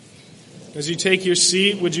As you take your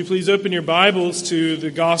seat, would you please open your Bibles to the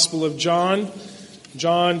Gospel of John,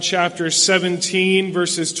 John chapter 17,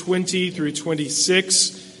 verses 20 through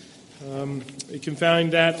 26. You can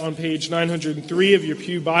find that on page 903 of your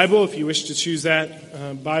Pew Bible. If you wish to choose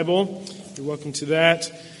that Bible, you're welcome to that.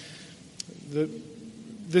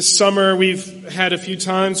 This summer, we've had a few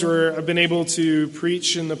times where I've been able to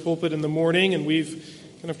preach in the pulpit in the morning, and we've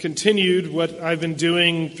kind of continued what I've been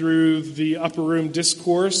doing through the upper room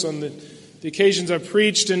discourse on the occasions I've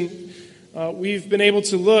preached, and we've been able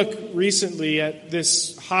to look recently at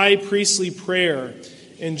this high priestly prayer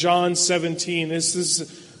in John 17. This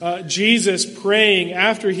is Jesus praying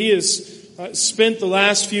after he has spent the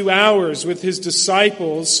last few hours with his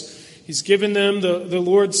disciples. He's given them the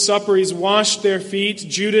Lord's Supper. He's washed their feet.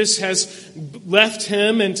 Judas has left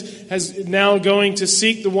him and has now going to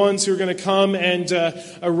seek the ones who are going to come and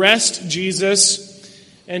arrest Jesus.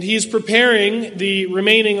 And he's preparing the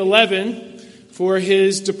remaining 11 for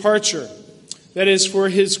his departure, that is, for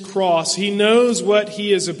his cross. He knows what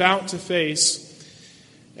he is about to face,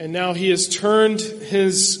 and now he has turned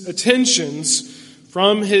his attentions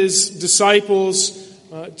from his disciples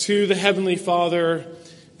to the Heavenly Father,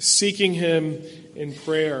 seeking him in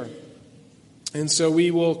prayer. And so we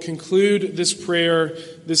will conclude this prayer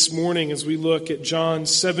this morning as we look at John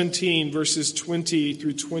 17, verses 20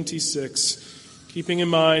 through 26, keeping in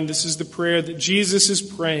mind this is the prayer that Jesus is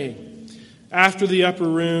praying after the upper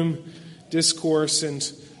room discourse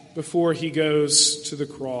and before he goes to the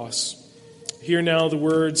cross. Hear now the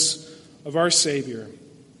words of our Savior.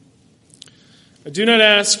 I do not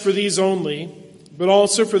ask for these only, but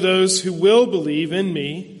also for those who will believe in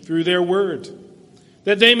me through their word,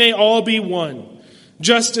 that they may all be one,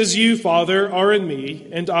 just as you, Father, are in me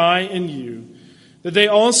and I in you, that they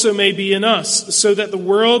also may be in us, so that the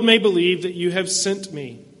world may believe that you have sent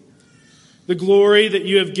me. The glory that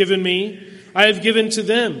you have given me, I have given to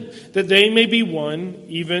them, that they may be one,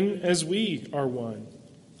 even as we are one.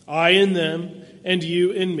 I in them, and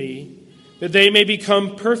you in me, that they may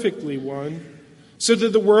become perfectly one, so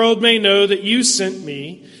that the world may know that you sent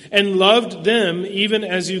me and loved them even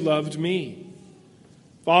as you loved me.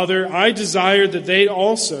 Father, I desire that they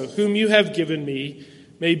also, whom you have given me,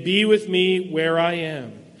 may be with me where I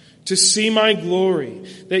am, to see my glory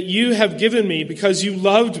that you have given me because you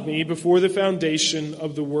loved me before the foundation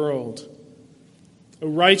of the world. O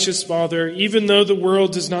righteous Father, even though the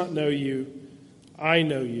world does not know you, I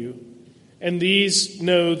know you, and these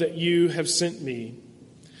know that you have sent me.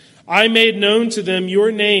 I made known to them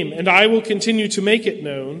your name, and I will continue to make it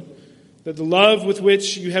known, that the love with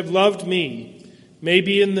which you have loved me may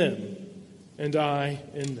be in them, and I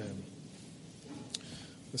in them.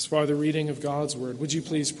 This far the reading of God's word. Would you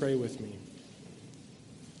please pray with me?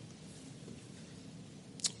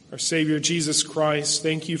 Our Savior, Jesus Christ,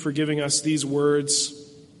 thank you for giving us these words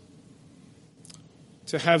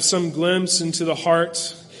to have some glimpse into the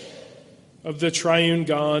heart of the triune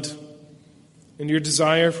God and your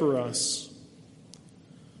desire for us.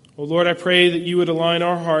 Oh Lord, I pray that you would align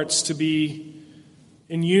our hearts to be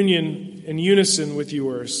in union and unison with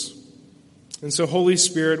yours. And so, Holy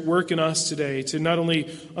Spirit, work in us today to not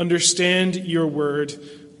only understand your word,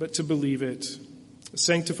 but to believe it.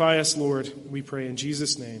 Sanctify us, Lord, we pray in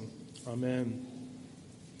Jesus' name. Amen.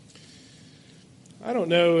 I don't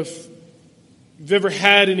know if you've ever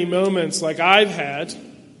had any moments like I've had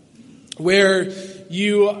where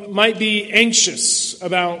you might be anxious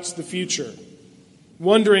about the future,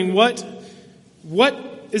 wondering what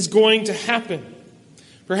is going to happen.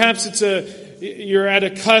 Perhaps you're at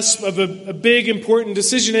a cusp of a big, important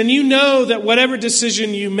decision, and you know that whatever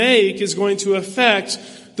decision you make is going to affect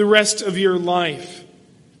the rest of your life.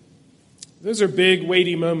 Those are big,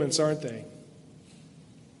 weighty moments, aren't they?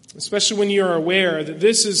 Especially when you are aware that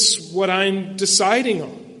this is what I'm deciding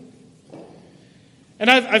on. And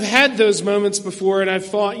I've had those moments before, and I've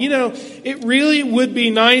thought, it really would be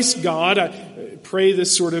nice, God, I pray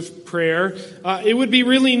this sort of prayer, it would be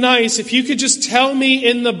really nice if you could just tell me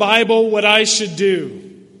in the Bible what I should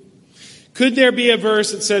do. Could there be a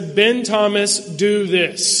verse that said, Ben Thomas, do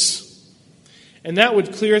this? And that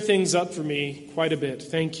would clear things up for me quite a bit.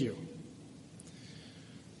 Thank you.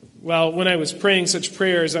 Well, when I was praying such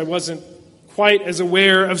prayers, I wasn't quite as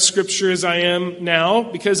aware of Scripture as I am now,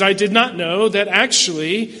 because I did not know that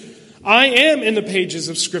actually I am in the pages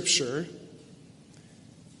of Scripture,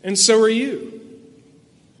 and so are you.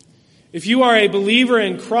 If you are a believer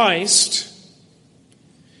in Christ,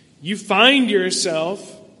 you find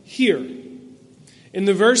yourself here in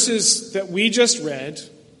the verses that we just read,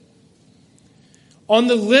 on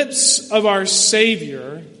the lips of our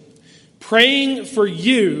Savior, praying for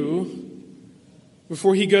you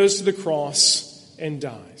before he goes to the cross and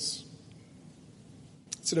dies.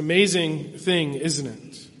 It's an amazing thing, isn't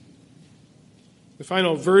it? The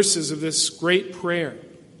final verses of this great prayer,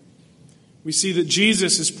 we see that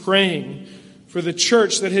Jesus is praying for the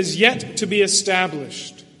church that has yet to be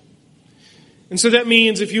established. And so that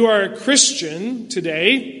means if you are a Christian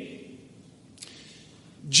today,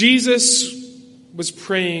 Jesus was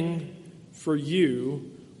praying for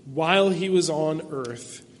you while he was on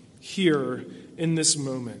earth, here in this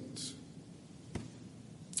moment.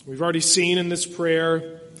 We've already seen in this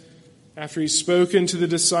prayer, after he's spoken to the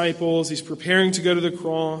disciples, he's preparing to go to the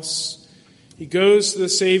cross. He goes to the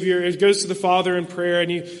Savior, he goes to the Father in prayer,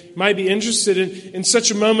 and you might be interested in such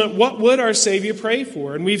a moment, what would our Savior pray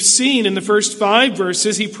for? And we've seen in the first 5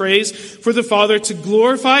 verses, he prays for the Father to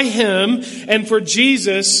glorify him, and for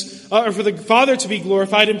Jesus, or for the Father to be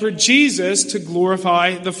glorified, and for Jesus to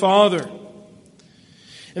glorify the Father.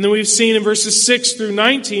 And then we've seen in verses 6 through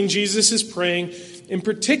 19, Jesus is praying in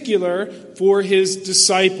particular for his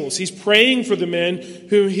disciples. He's praying for the men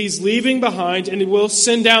whom he's leaving behind and he will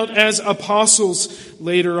send out as apostles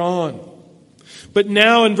later on. But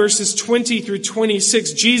now in verses 20 through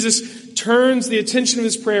 26, Jesus turns the attention of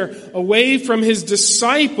his prayer away from his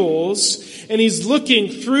disciples, and he's looking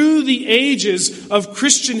through the ages of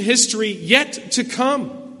Christian history yet to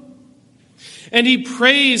come. And he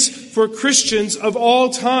prays for Christians of all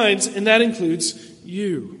times, and that includes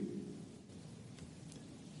you.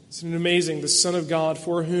 Isn't it amazing? The Son of God,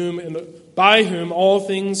 for whom and by whom all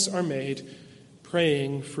things are made,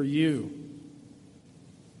 praying for you.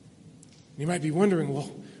 You might be wondering, well,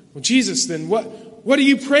 Jesus, then what are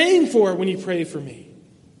you praying for when you pray for me?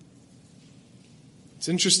 It's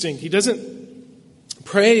interesting. He doesn't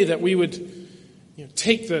pray that we would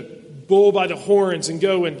take the bull by the horns and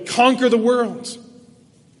go and conquer the world.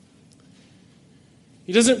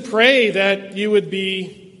 He doesn't pray that you would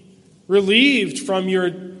be relieved from your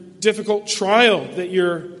difficult trial that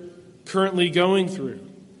you're currently going through.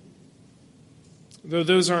 Though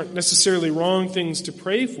those aren't necessarily wrong things to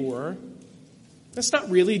pray for, that's not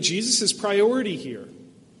really Jesus' priority here.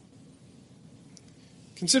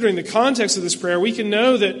 Considering the context of this prayer, we can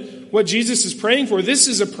know that what Jesus is praying for, this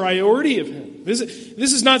is a priority of him. This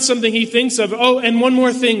is not something he thinks of, and one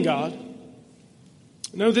more thing, God.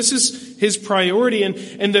 No, this is his priority.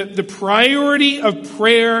 And the priority of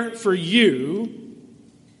prayer for you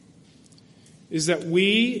is that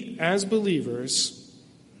we, as believers,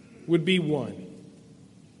 would be one.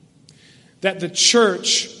 That the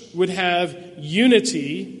church would have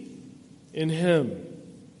unity in him.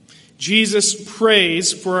 Jesus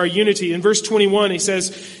prays for our unity. In verse 21, he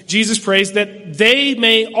says, Jesus prays that they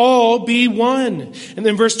may all be one. And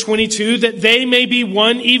then verse 22, that they may be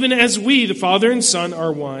one even as we, the Father and Son,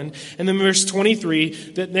 are one. And then verse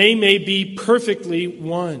 23, that they may be perfectly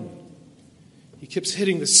one. He keeps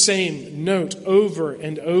hitting the same note over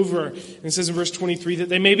and over. And it says in verse 23, that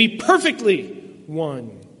they may be perfectly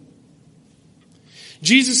one.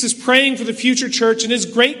 Jesus is praying for the future church, and his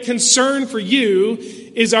great concern for you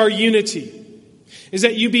is our unity, is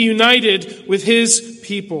that you be united with his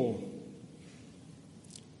people.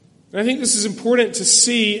 And I think this is important to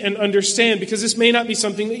see and understand, because this may not be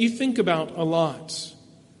something that you think about a lot.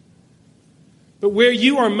 But where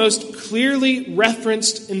you are most clearly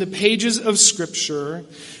referenced in the pages of Scripture,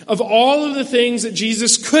 of all of the things that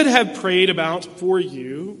Jesus could have prayed about for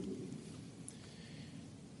you,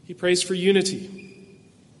 he prays for unity.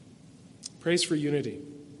 Prays for unity.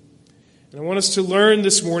 And I want us to learn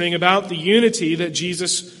this morning about the unity that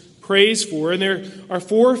Jesus prays for. And there are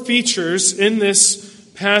 4 features in this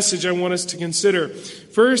passage I want us to consider.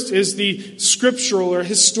 First is the scriptural or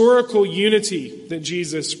historical unity that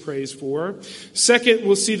Jesus prays for. Second,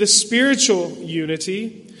 we'll see the spiritual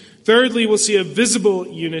unity. Thirdly, we'll see a visible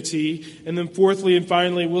unity. And then fourthly and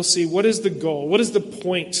finally, we'll see what is the goal? What is the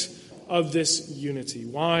point of this unity?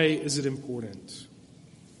 Why is it important?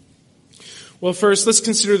 Well, first, let's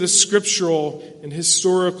consider the scriptural and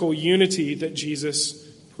historical unity that Jesus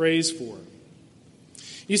prays for.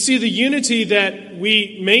 You see, the unity that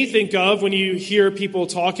we may think of when you hear people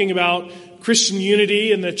talking about Christian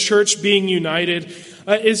unity and the church being united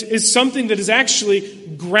is something that is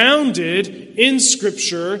actually grounded in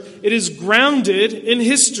Scripture. It is grounded in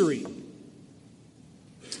history.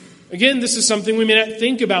 Again, this is something we may not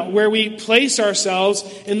think about, where we place ourselves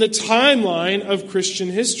in the timeline of Christian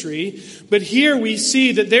history. But here we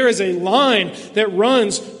see that there is a line that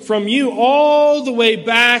runs from you all the way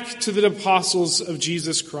back to the apostles of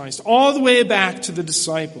Jesus Christ, all the way back to the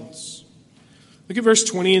disciples. Look at verse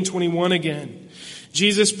 20 and 21 again.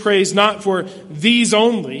 Jesus prays not for these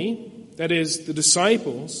only, that is, the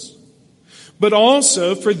disciples, but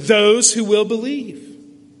also for those who will believe.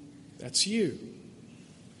 That's you.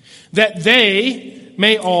 That they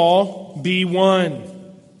may all be one.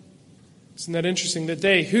 Isn't that interesting? That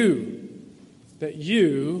they, who? That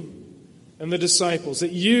you and the disciples,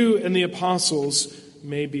 that you and the apostles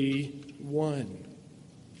may be one.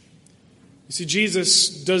 You see,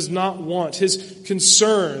 Jesus does not want, his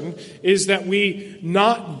concern is that we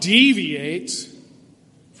not deviate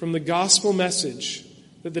from the gospel message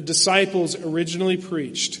that the disciples originally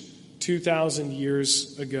preached 2,000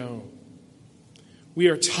 years ago. We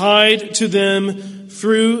are tied to them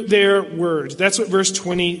through their word. That's what verse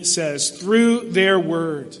 20 says, through their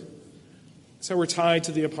word. That's how we're tied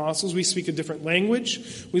to the apostles. We speak a different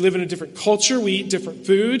language. We live in a different culture. We eat different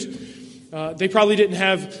food. They probably didn't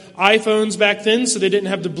have iPhones back then, so they didn't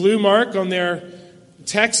have the blue mark on their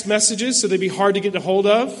text messages, so they'd be hard to get a hold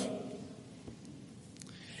of.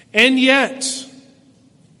 And yet,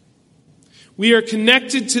 we are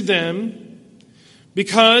connected to them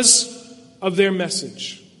because of their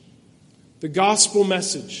message, the gospel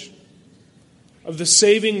message of the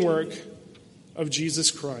saving work of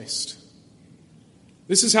Jesus Christ.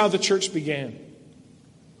 This is how the church began.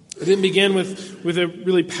 It didn't begin with a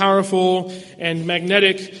really powerful and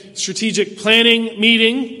magnetic strategic planning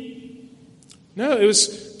meeting. No, it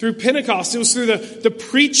was through Pentecost. It was through the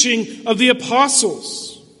preaching of the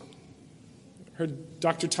apostles. I heard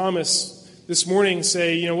Dr. Thomas this morning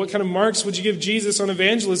say, what kind of marks would you give Jesus on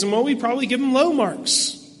evangelism? Well, we'd probably give him low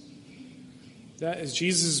marks. That is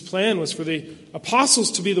Jesus' plan, was for the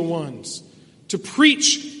apostles to be the ones to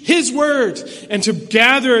preach his word and to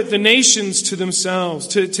gather the nations to themselves,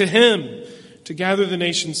 to him, to gather the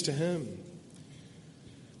nations to him.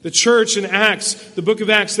 The church in Acts, the book of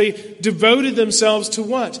Acts, they devoted themselves to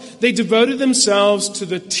what? They devoted themselves to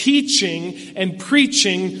the teaching and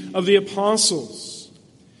preaching of the apostles.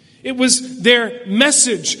 It was their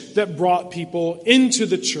message that brought people into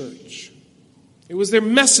the church. It was their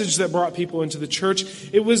message that brought people into the church.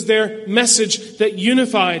 It was their message that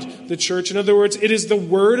unified the church. In other words, it is the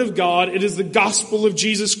Word of God. It is the gospel of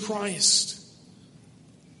Jesus Christ.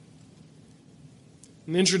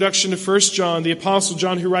 In the introduction to 1 John, the Apostle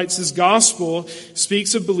John, who writes this gospel,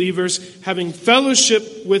 speaks of believers having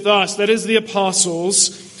fellowship with us, that is the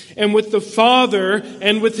apostles, and with the Father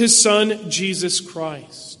and with His Son, Jesus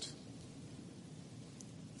Christ.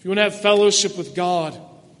 If you want to have fellowship with God,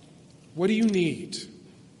 what do you need?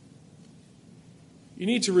 You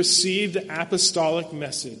need to receive the apostolic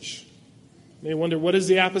message. You may wonder, what is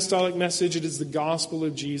the apostolic message? It is the gospel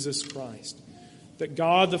of Jesus Christ. That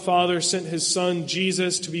God the Father sent His Son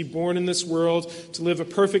Jesus to be born in this world, to live a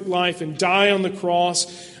perfect life and die on the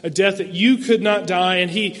cross, a death that you could not die.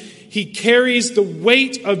 And He carries the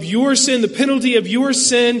weight of your sin, the penalty of your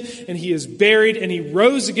sin, and He is buried and He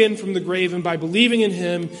rose again from the grave. And by believing in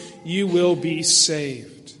Him, you will be saved.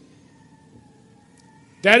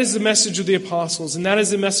 That is the message of the apostles, and that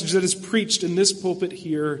is the message that is preached in this pulpit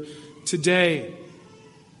here today.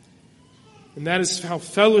 And that is how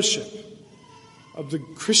fellowship of the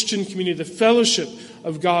Christian community, the fellowship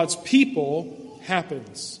of God's people,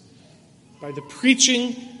 happens. By the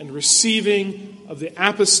preaching and receiving of the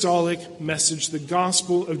apostolic message, the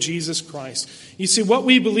gospel of Jesus Christ. You see, what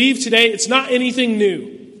we believe today, it's not anything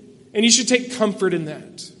new. And you should take comfort in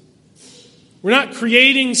that. We're not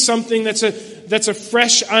creating something that's a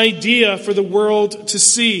fresh idea for the world to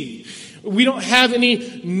see. We don't have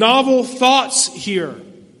any novel thoughts here.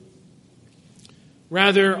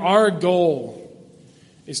 Rather, our goal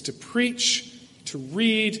is to preach, to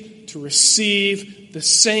read, to receive the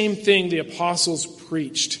same thing the apostles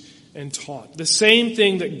preached and taught. The same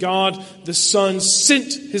thing that God the Son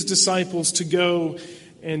sent His disciples to go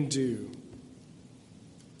and do.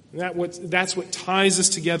 That's what ties us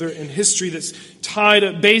together in history, that's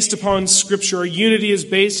based upon Scripture. Our unity is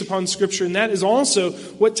based upon Scripture, and that is also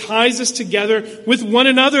what ties us together with one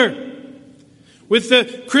another. With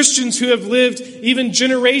the Christians who have lived even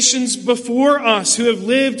generations before us, who have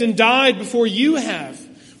lived and died before you have.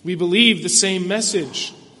 We believe the same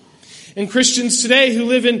message. And Christians today who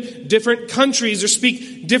live in different countries or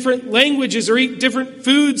speak different languages or eat different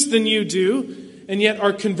foods than you do, and yet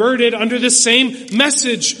are converted under the same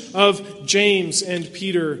message of James and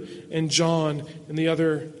Peter and John and the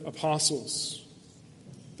other apostles.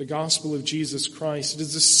 The gospel of Jesus Christ. It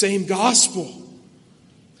is the same gospel.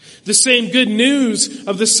 The same good news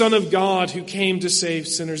of the Son of God who came to save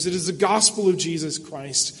sinners. It is the gospel of Jesus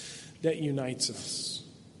Christ that unites us.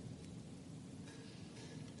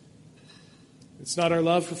 It's not our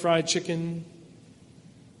love for fried chicken.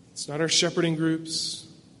 It's not our shepherding groups.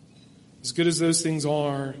 As good as those things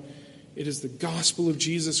are, it is the gospel of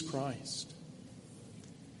Jesus Christ.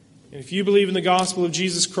 And if you believe in the gospel of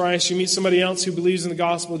Jesus Christ, you meet somebody else who believes in the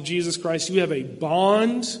gospel of Jesus Christ, you have a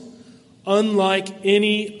bond unlike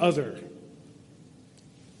any other.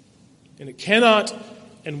 And it cannot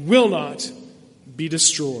and will not be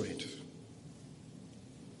destroyed.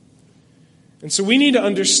 And so we need to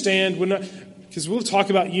understand, because we'll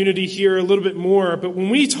talk about unity here a little bit more, but when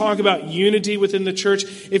we talk about unity within the church,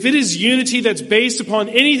 if it is unity that's based upon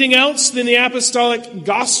anything else than the apostolic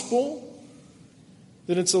gospel,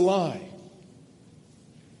 then it's a lie.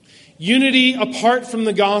 Unity apart from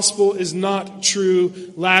the gospel is not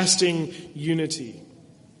true, lasting unity.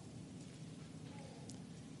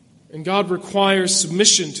 And God requires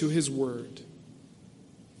submission to His word.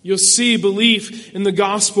 You'll see belief in the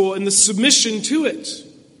gospel and the submission to it.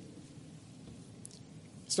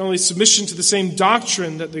 It's not only submission to the same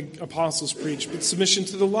doctrine that the apostles preach, but submission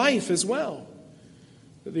to the life as well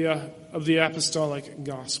of the apostolic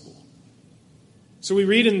gospel. So we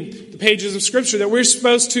read in the pages of Scripture that we're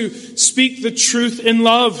supposed to speak the truth in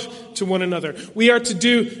love to one another. We are to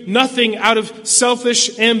do nothing out of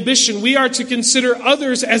selfish ambition. We are to consider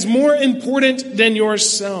others as more important than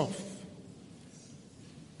yourself.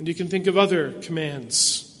 And you can think of other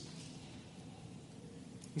commands.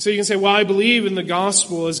 And so you can say, well, I believe in the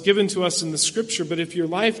gospel as given to us in the Scripture, but if your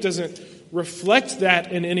life doesn't reflect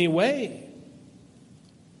that in any way,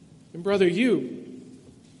 then brother, you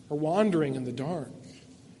are wandering in the dark.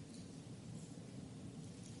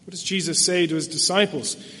 What does Jesus say to His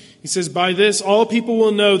disciples? He says, by this all people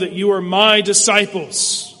will know that you are my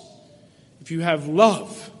disciples, if you have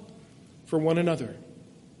love for one another.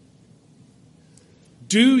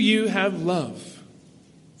 Do you have love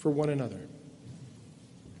for one another?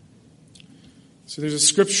 So there's a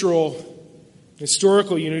scriptural,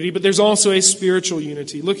 historical unity, but there's also a spiritual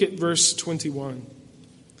unity. Look at verse 21.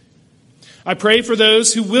 I pray for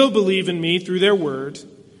those who will believe in me through their word,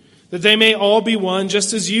 that they may all be one,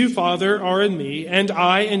 just as you, Father, are in me, and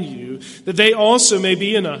I in you, that they also may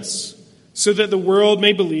be in us, so that the world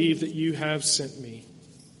may believe that you have sent me.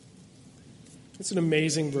 It's an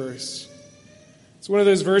amazing verse. It's one of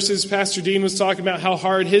those verses Pastor Dean was talking about how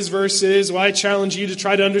hard his verse is. Well, I challenge you to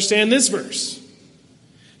try to understand this verse.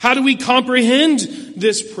 How do we comprehend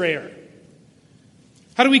this prayer?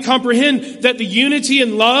 How do we comprehend that the unity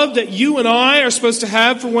and love that you and I are supposed to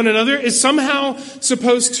have for one another is somehow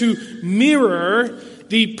supposed to mirror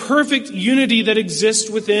the perfect unity that exists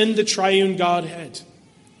within the triune Godhead?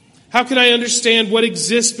 How can I understand what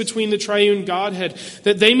exists between the triune Godhead?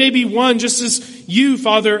 That they may be one, just as you,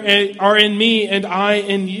 Father, are in me and I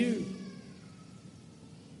in you.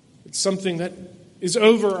 It's something that is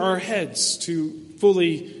over our heads to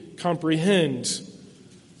fully comprehend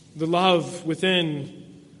the love within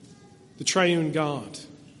the triune God.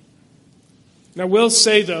 And I will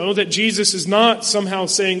say, though, that Jesus is not somehow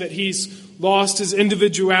saying that He's lost His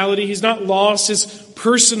individuality. He's not lost His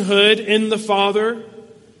personhood in the Father.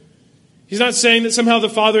 He's not saying that somehow the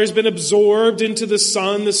Father has been absorbed into the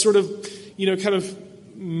Son, this sort of, kind of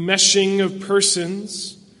meshing of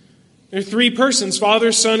persons. There are three persons,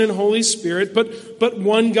 Father, Son, and Holy Spirit, but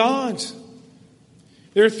one God.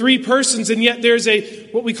 There are three persons, and yet there's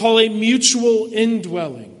what we call a mutual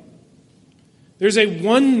indwelling. There's a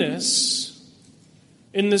oneness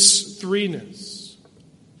in this threeness.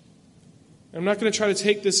 I'm not going to try to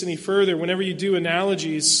take this any further. Whenever you do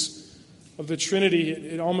analogies of the Trinity,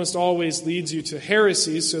 it almost always leads you to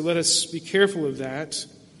heresies, so let us be careful of that.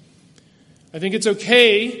 I think it's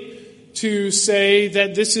okay to say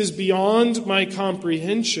that this is beyond my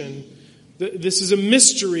comprehension. This is a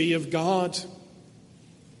mystery of God.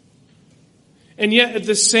 And yet, at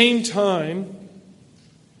the same time,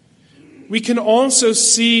 we can also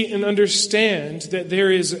see and understand that there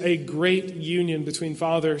is a great union between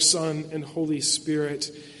Father, Son, and Holy Spirit.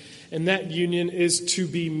 And that union is to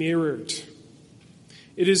be mirrored.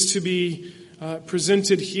 It is to be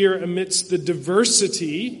presented here amidst the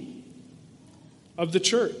diversity of the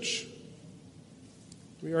church.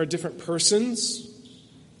 We are different persons,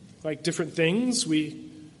 like different things. We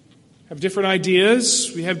have different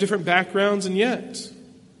ideas. We have different backgrounds, and yet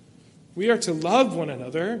we are to love one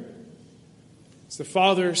another as the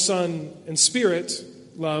Father, Son, and Spirit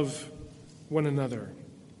love one another.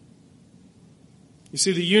 You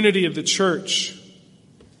see, the unity of the church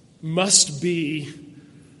must be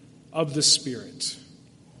of the Spirit.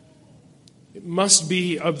 It must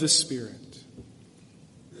be of the Spirit.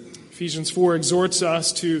 Ephesians 4 exhorts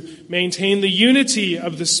us to maintain the unity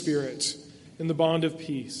of the Spirit in the bond of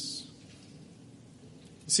peace.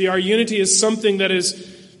 See, our unity is something that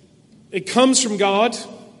it comes from God.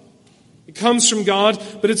 It comes from God,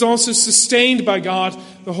 but it's also sustained by God,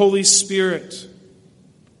 the Holy Spirit.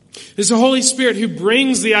 It's the Holy Spirit who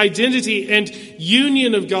brings the identity and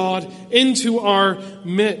union of God into our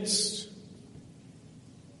midst.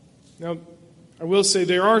 Now, I will say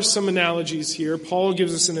there are some analogies here. Paul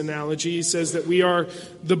gives us an analogy. He says that we are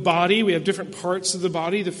the body. We have different parts of the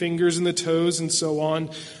body, the fingers and the toes and so on.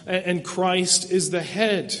 And Christ is the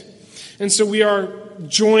head. And so we are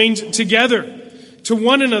joined together to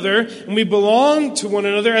one another, and we belong to one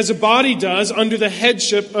another as a body does under the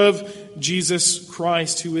headship of Jesus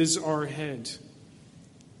Christ, who is our head.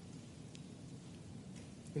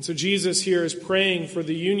 And so Jesus here is praying for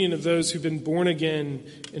the union of those who've been born again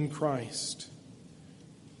in Christ.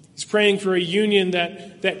 He's praying for a union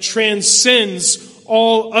that transcends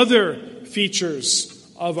all other features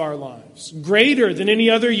of our lives, greater than any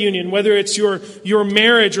other union, whether it's your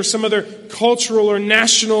marriage or some other cultural or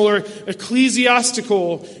national or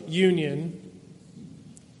ecclesiastical union.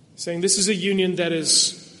 Saying this is a union that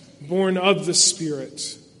is born of the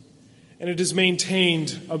Spirit, and it is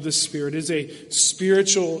maintained of the Spirit. It is a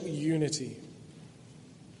spiritual unity.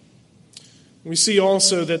 We see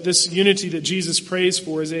also that this unity that Jesus prays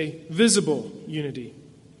for is a visible unity.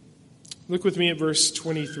 Look with me at verse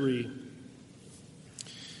 23.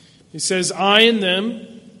 He says, I and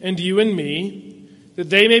them, and you and me,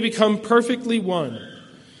 that they may become perfectly one,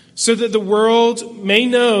 so that the world may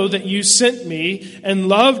know that you sent me and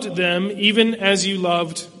loved them even as you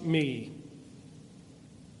loved me.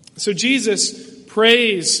 So Jesus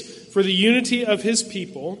prays for the unity of his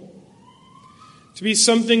people to be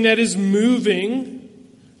something that is moving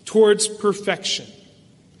towards perfection,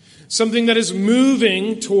 something that is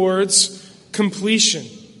moving towards completion.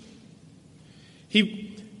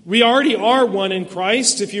 We already are one in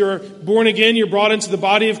Christ. If you're born again, you're brought into the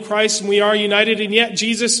body of Christ, and we are united. And yet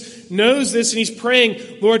Jesus knows this, and he's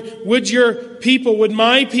praying, Lord, would your people, would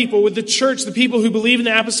my people, would the church, the people who believe in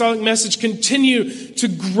the apostolic message, continue to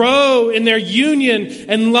grow in their union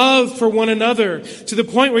and love for one another to the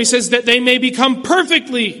point where he says that they may become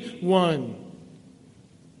perfectly one.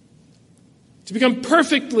 To become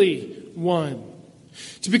perfectly one.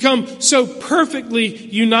 To become so perfectly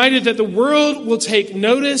united that the world will take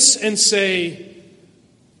notice and say,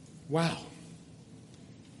 wow,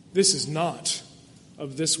 this is not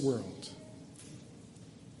of this world.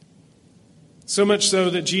 So much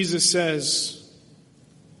so that Jesus says,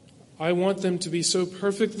 I want them to be so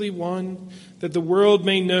perfectly one that the world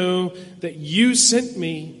may know that you sent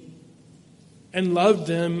me and loved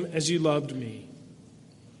them as you loved me.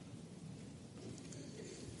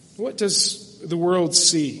 What does the world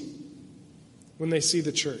see when they see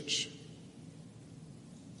the church?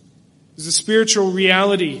 Is the spiritual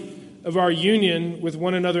reality of our union with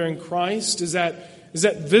one another in Christ, is that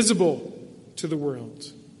visible to the world?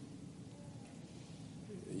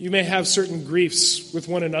 You may have certain griefs with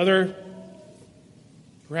one another,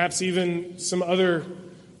 perhaps even some other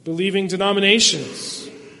believing denominations.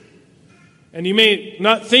 And you may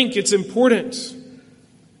not think it's important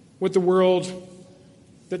what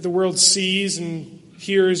that the world sees and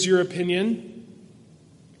hears your opinion.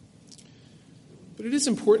 But it is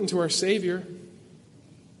important to our Savior.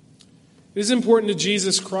 It is important to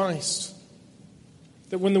Jesus Christ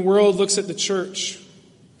that when the world looks at the church,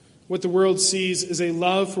 what the world sees is a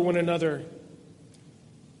love for one another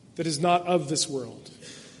that is not of this world.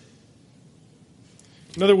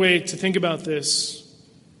 Another way to think about this,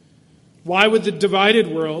 why would the divided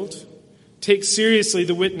world take seriously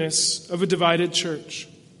the witness of a divided church?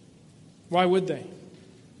 Why would they?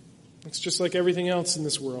 It's just like everything else in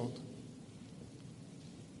this world.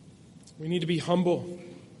 We need to be humble.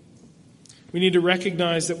 We need to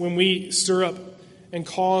recognize that when we stir up and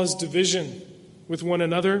cause division with one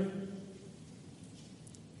another,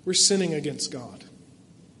 we're sinning against God.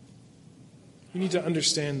 We need to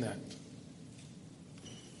understand that.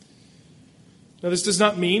 Now, this does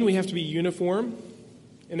not mean we have to be uniform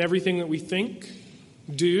in everything that we think,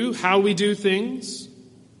 do, how we do things.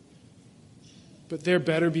 But there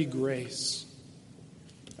better be grace.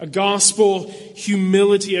 A gospel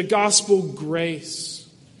humility, a gospel grace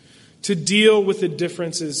to deal with the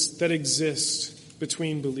differences that exist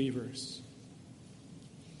between believers.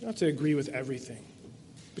 You don't have to agree with everything,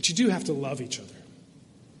 but you do have to love each other.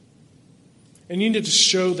 And you need to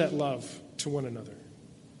show that love to one another.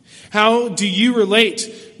 How do you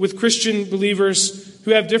relate with Christian believers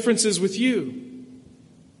who have differences with you?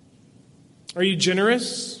 Are you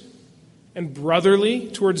generous and brotherly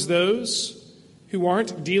towards those who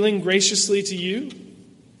aren't dealing graciously to you?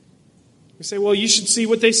 You say, well, you should see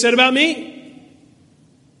what they said about me.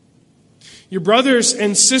 Your brothers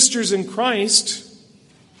and sisters in Christ,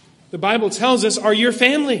 the Bible tells us, are your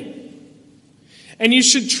family. And you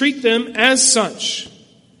should treat them as such.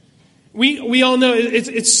 We all know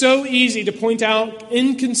it's so easy to point out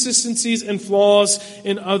inconsistencies and flaws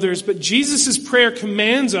in others, but Jesus' prayer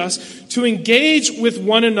commands us to engage with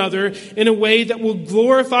one another in a way that will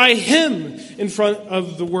glorify Him in front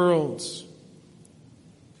of the world.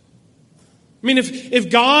 I mean, if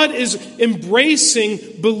God is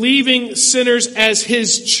embracing believing sinners as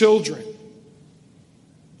His children,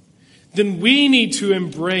 then we need to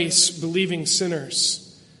embrace believing sinners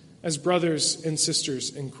as brothers and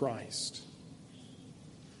sisters in Christ.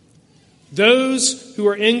 Those who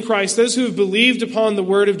are in Christ, those who have believed upon the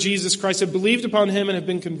word of Jesus Christ, have believed upon Him and have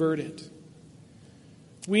been converted,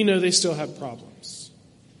 we know they still have problems.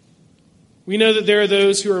 We know that there are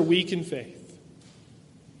those who are weak in faith.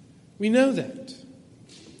 We know that.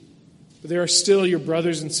 But there are still your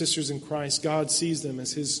brothers and sisters in Christ. God sees them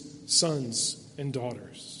as His sons and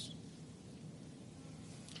daughters.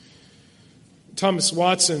 Thomas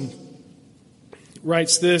Watson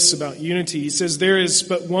writes this about unity. He says, "There is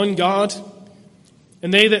but one God,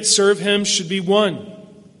 and they that serve Him should be one.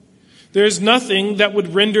 There is nothing that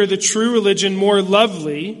would render the true religion more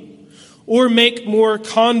lovely or make more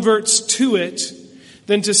converts to it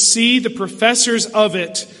than to see the professors of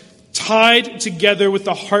it tied together with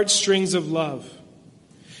the heartstrings of love.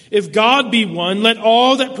 If God be one, let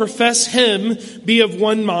all that profess Him be of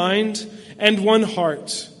one mind and one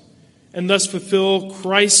heart, and thus fulfill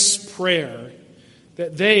Christ's prayer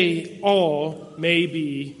that they all may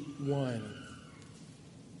be one."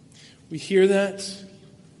 We hear that.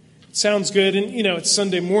 It sounds good. And, it's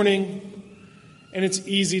Sunday morning, and it's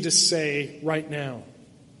easy to say right now.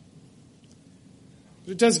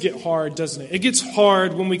 But it does get hard, doesn't it? It gets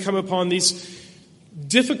hard when we come upon these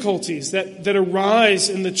difficulties that arise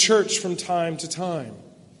in the church from time to time.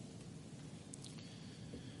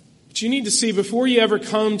 But you need to see, before you ever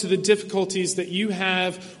come to the difficulties that you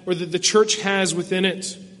have or that the church has within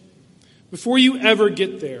it, before you ever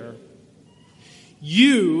get there,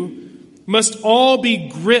 you must all be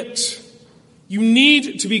gripped. You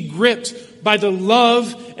need to be gripped by the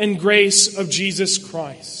love and grace of Jesus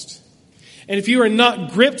Christ. And if you are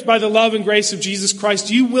not gripped by the love and grace of Jesus Christ,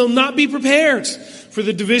 you will not be prepared for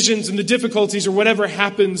the divisions and the difficulties or whatever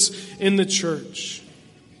happens in the church.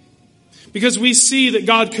 Because we see that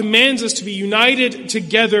God commands us to be united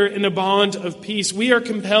together in a bond of peace. We are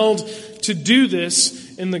compelled to do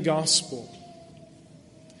this in the gospel.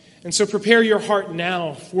 And so prepare your heart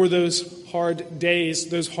now for those hard days,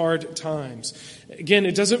 those hard times. Again,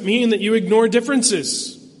 it doesn't mean that you ignore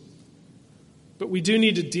differences, but we do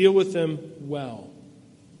need to deal with them well.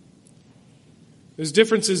 Those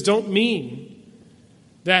differences don't mean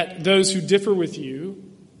that those who differ with you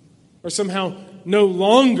are somehow no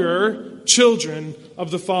longer children of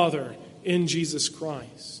the Father in Jesus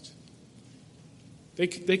Christ. They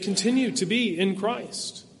continue to be in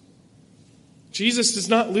Christ. Jesus does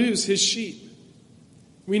not lose His sheep.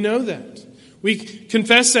 We know that. We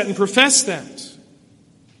confess that and profess that.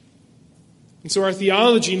 And so our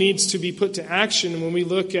theology needs to be put to action when we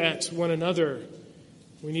look at one another.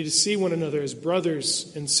 We need to see one another as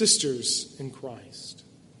brothers and sisters in Christ.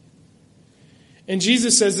 And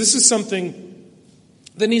Jesus says this is something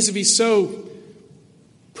that needs to be so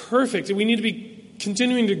perfect. We need to be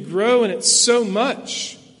continuing to grow in it so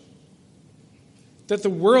much that the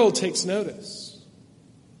world takes notice.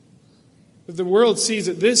 That the world sees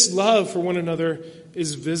that this love for one another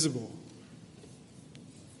is visible.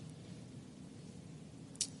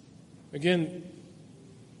 Again,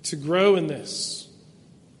 to grow in this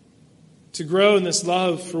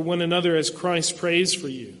love for one another as Christ prays for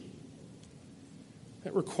you,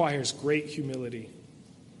 that requires great humility.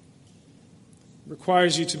 It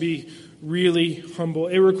requires you to be really humble.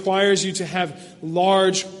 It requires you to have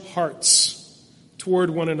large hearts toward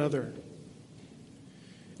one another.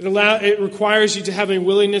 It requires you to have a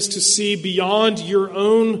willingness to see beyond your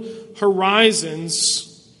own horizons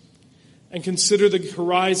and consider the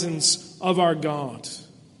horizons of our God.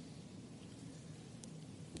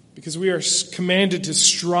 Because we are commanded to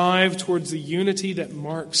strive towards the unity that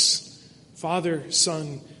marks Father,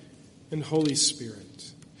 Son, and Holy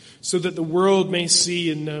Spirit, so that the world may see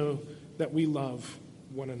and know that we love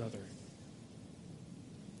one another.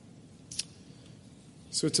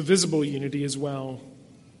 So it's a visible unity as well.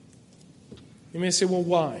 You may say, well,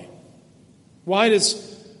 why? Why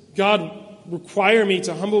does God require me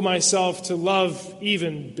to humble myself to love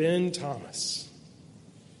even Ben Thomas?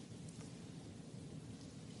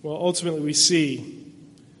 Well, ultimately we see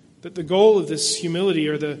that the goal of this humility,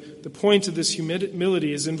 or the point of this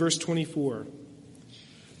humility, is in verse 24.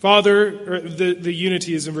 The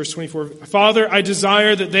unity is in verse 24. Father, I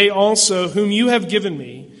desire that they also, whom you have given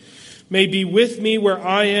me, may be with me where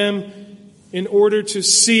I am, in order to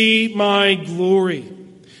see my glory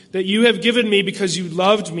that you have given me because you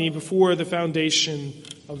loved me before the foundation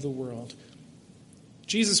of the world.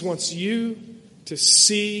 Jesus wants you to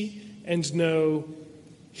see and know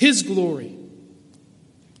his glory.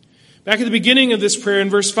 Back at the beginning of this prayer in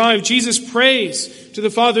verse 5, Jesus prays to the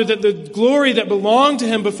Father that the glory that belonged to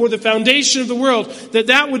him before the foundation of the world,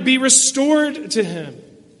 that would be restored to him.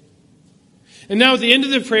 And now at the end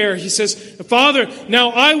of the prayer, he says, Father, now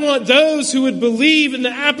I want those who would believe in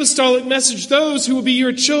the apostolic message, those who will be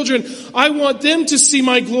your children, I want them to see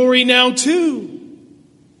my glory now too.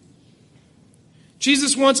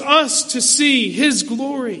 Jesus wants us to see his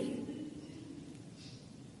glory.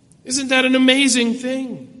 Isn't that an amazing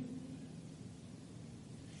thing?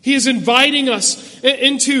 He is inviting us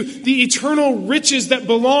into the eternal riches that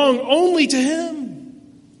belong only to him.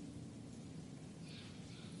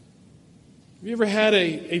 Have you ever had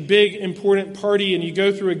a big, important party and you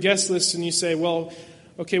go through a guest list and you say, well,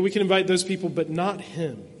 okay, we can invite those people, but not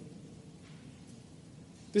him.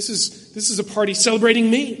 This is a party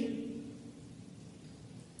celebrating me.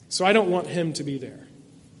 So I don't want him to be there.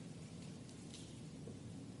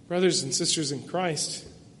 Brothers and sisters in Christ,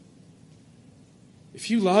 if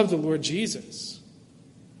you love the Lord Jesus,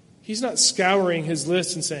 he's not scouring his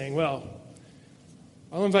list and saying, well,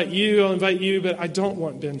 I'll invite you, but I don't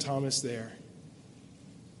want Ben Thomas there.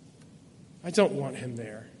 I don't want him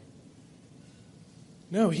there.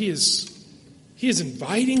 No, he is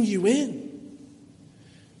inviting you in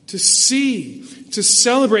to see, to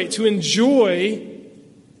celebrate, to enjoy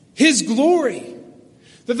his glory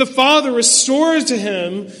that the Father restores to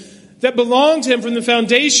him that belonged to him from the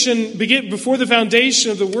foundation, before the foundation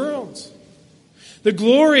of the world. The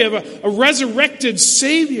glory of a resurrected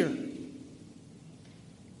Savior.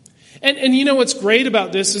 And you know what's great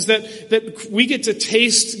about this is that we get to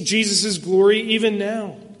taste Jesus' glory even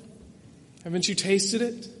now. Haven't you tasted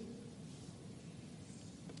it?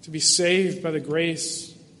 To be saved by the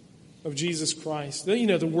grace of Jesus Christ. You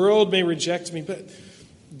know, the world may reject me, but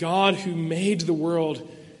God who made the world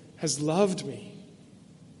has loved me.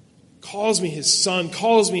 Calls me his son,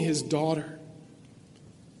 calls me his daughter.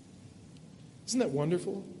 Isn't that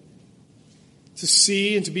wonderful? To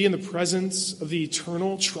see and to be in the presence of the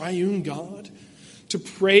eternal triune God. To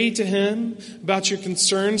pray to him about your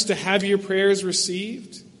concerns, to have your prayers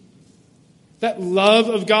received. That love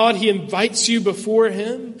of God, he invites you before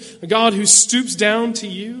him. A God who stoops down to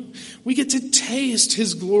you. We get to taste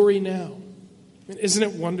his glory now. Isn't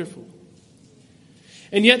it wonderful?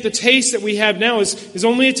 And yet the taste that we have now is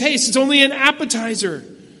only a taste. It's only an appetizer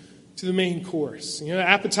to the main course. You know,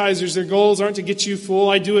 appetizers, their goals aren't to get you full.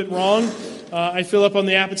 I do it wrong. I fill up on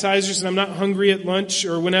the appetizers and I'm not hungry at lunch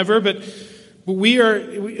or whenever. But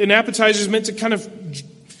an appetizer is meant to kind of,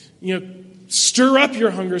 stir up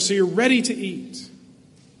your hunger so you're ready to eat.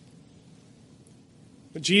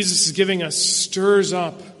 But Jesus is giving us stirs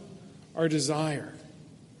up our desire.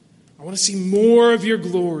 I want to see more of your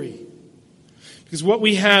glory. Because what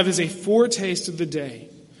we have is a foretaste of the day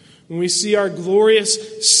when we see our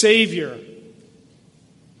glorious Savior,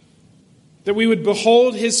 that we would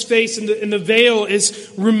behold his face and the veil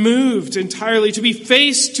is removed entirely, to be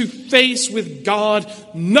face to face with God,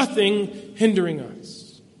 nothing hindering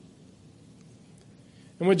us.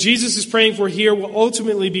 And what Jesus is praying for here will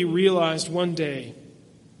ultimately be realized one day.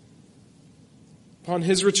 Upon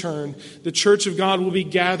his return, the church of God will be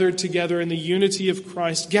gathered together in the unity of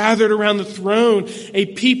Christ, gathered around the throne, a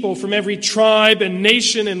people from every tribe and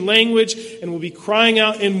nation and language, and will be crying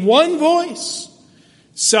out in one voice,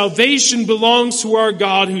 salvation belongs to our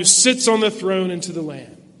God who sits on the throne and to the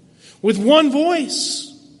Lamb. With one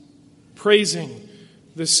voice, praising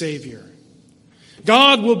the Savior.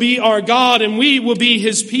 God will be our God and we will be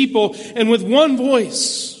his people, and with one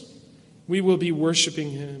voice, we will be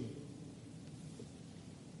worshiping him.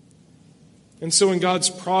 And so in God's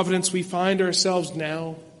providence, we find ourselves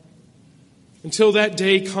now, until that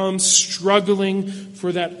day comes, struggling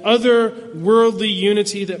for that other worldly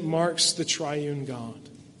unity that marks the triune God.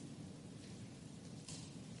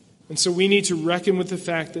 And so we need to reckon with the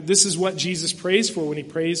fact that this is what Jesus prays for when he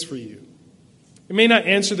prays for you. It may not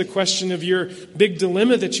answer the question of your big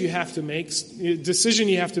dilemma that you have to make, decision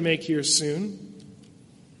you have to make here soon.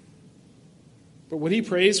 But what he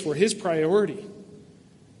prays for, his priority,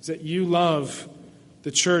 is that you love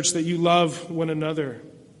the church, that you love one another.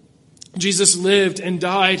 Jesus lived and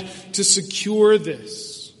died to secure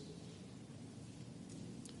this.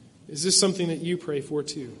 Is this something that you pray for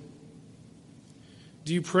too?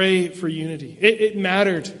 Do you pray for unity? It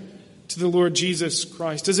mattered to the Lord Jesus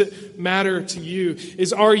Christ. Does it matter to you?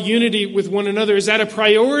 Is our unity with one another, is that a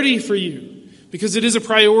priority for you? because it is a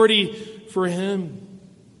priority for him?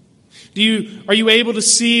 Are you able to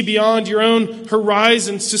see beyond your own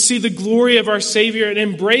horizons, to see the glory of our Savior and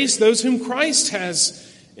embrace those whom Christ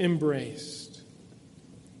has embraced?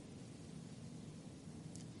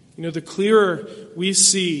 You know, the clearer we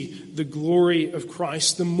see the glory of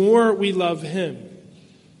Christ, the more we love him,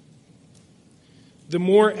 the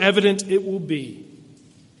more evident it will be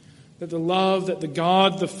that the love that the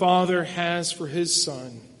God the Father has for his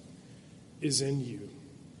Son is in you.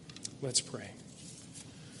 Let's pray.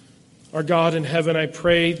 Our God in heaven, I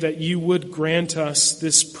pray that you would grant us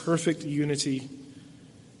this perfect unity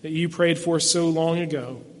that you prayed for so long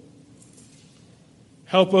ago.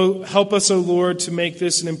 Help us, O Lord, to make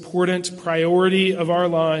this an important priority of our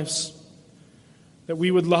lives, that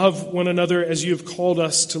we would love one another as you have called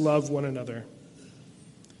us to love one another.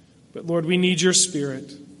 But Lord, we need your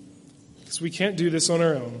Spirit, because we can't do this on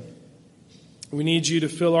our own. We need you to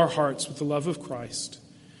fill our hearts with the love of Christ.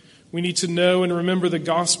 We need to know and remember the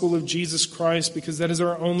gospel of Jesus Christ, because that is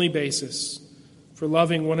our only basis for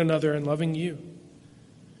loving one another and loving you.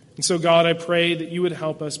 And so, God, I pray that you would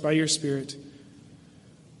help us by your Spirit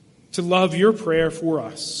to love your prayer for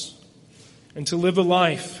us and to live a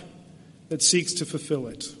life that seeks to fulfill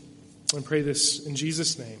it. I pray this in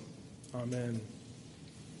Jesus' name. Amen.